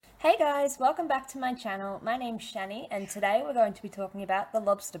Hey guys, welcome back to my channel. My name's Shani and today we're going to be talking about the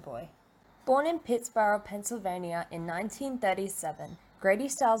Lobster Boy. Born in Pittsburgh, Pennsylvania in 1937, Grady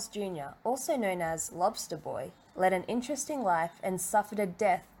Stiles Jr., also known as Lobster Boy, led an interesting life and suffered a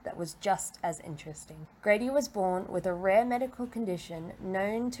death that was just as interesting. Grady was born with a rare medical condition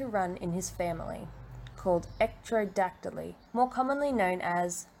known to run in his family, called ectrodactyly, more commonly known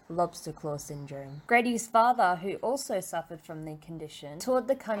as lobster claw syndrome. Grady's father, who also suffered from the condition, toured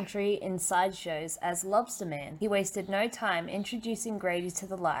the country in sideshows as Lobster Man. He wasted no time introducing Grady to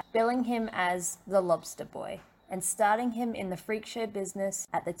the light, billing him as the Lobster Boy, and starting him in the freak show business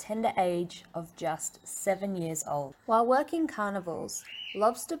at the tender age of just 7 years old. While working carnivals,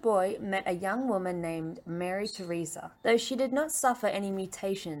 Lobster Boy met a young woman named Mary Teresa. Though she did not suffer any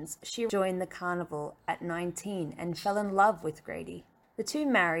mutations, she joined the carnival at 19 and fell in love with Grady. The two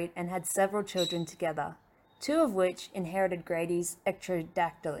married and had several children together, two of which inherited Grady's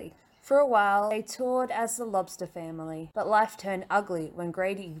ectrodactyly. For a while, they toured as the Lobster family, but life turned ugly when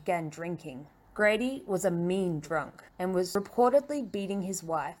Grady began drinking. Grady was a mean drunk and was reportedly beating his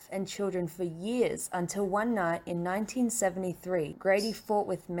wife and children for years until one night in 1973, Grady fought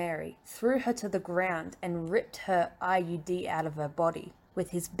with Mary, threw her to the ground, and ripped her IUD out of her body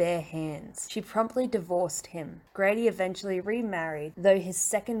with his bare hands. She promptly divorced him. Grady eventually remarried, though his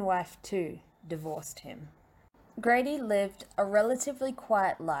second wife too divorced him. Grady lived a relatively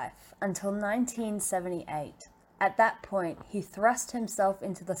quiet life until 1978. At that point, he thrust himself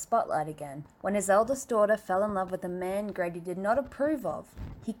into the spotlight again. When his eldest daughter fell in love with a man Grady did not approve of,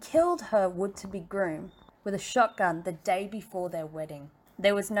 he killed her would-to-be groom with a shotgun the day before their wedding.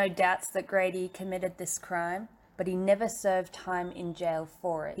 There was no doubts that Grady committed this crime, but he never served time in jail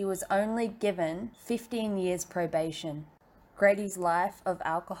for it. He was only given 15 years probation. Grady's life of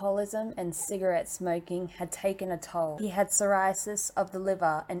alcoholism and cigarette smoking had taken a toll. He had psoriasis of the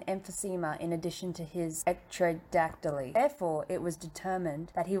liver and emphysema in addition to his ectrodactyly. Therefore, it was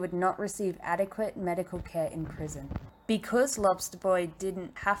determined that he would not receive adequate medical care in prison. Because Lobster Boy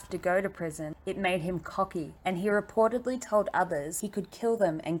didn't have to go to prison, it made him cocky, and he reportedly told others he could kill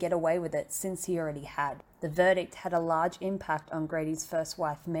them and get away with it since he already had. The verdict had a large impact on Grady's first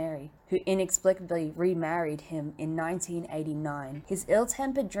wife, Mary, who inexplicably remarried him in 1989. His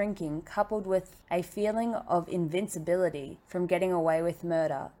ill-tempered drinking, coupled with a feeling of invincibility from getting away with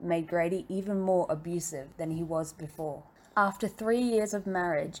murder, made Grady even more abusive than he was before. After 3 years of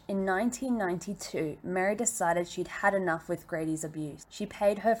marriage, in 1992, Mary decided she'd had enough with Grady's abuse. She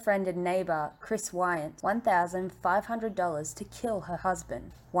paid her friend and neighbor, Chris Wyant, $1,500 to kill her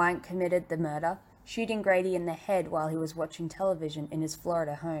husband. Wyant committed the murder, shooting Grady in the head while he was watching television in his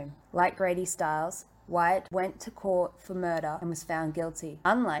Florida home. Like Grady Stiles, Wyatt went to court for murder and was found guilty.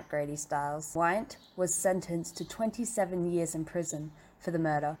 Unlike Grady Stiles, Wyatt was sentenced to 27 years in prison for the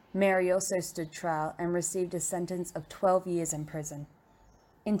murder. Mary also stood trial and received a sentence of 12 years in prison.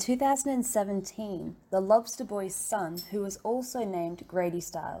 In 2017, the Lobster Boy's son, who was also named Grady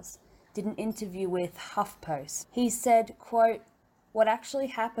Stiles, did an interview with HuffPost. He said, quote, "What actually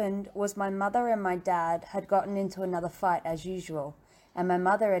happened was my mother and my dad had gotten into another fight as usual, and my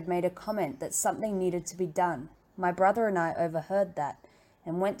mother had made a comment that something needed to be done. My brother and I overheard that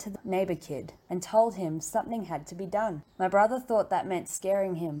and went to the neighbor kid and told him something had to be done. My brother thought that meant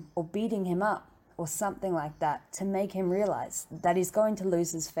scaring him or beating him up or something like that to make him realize that he's going to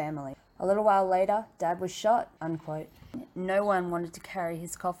lose his family. A little while later, Dad was shot," unquote. No one wanted to carry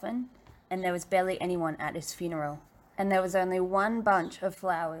his coffin, and there was barely anyone at his funeral. And there was only one bunch of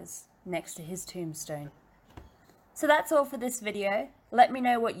flowers next to his tombstone. So that's all for this video. Let me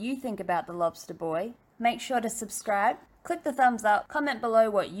know what you think about the Lobster Boy. Make sure to subscribe, click the thumbs up, comment below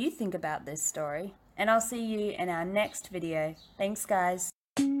what you think about this story, and I'll see you in our next video. Thanks guys.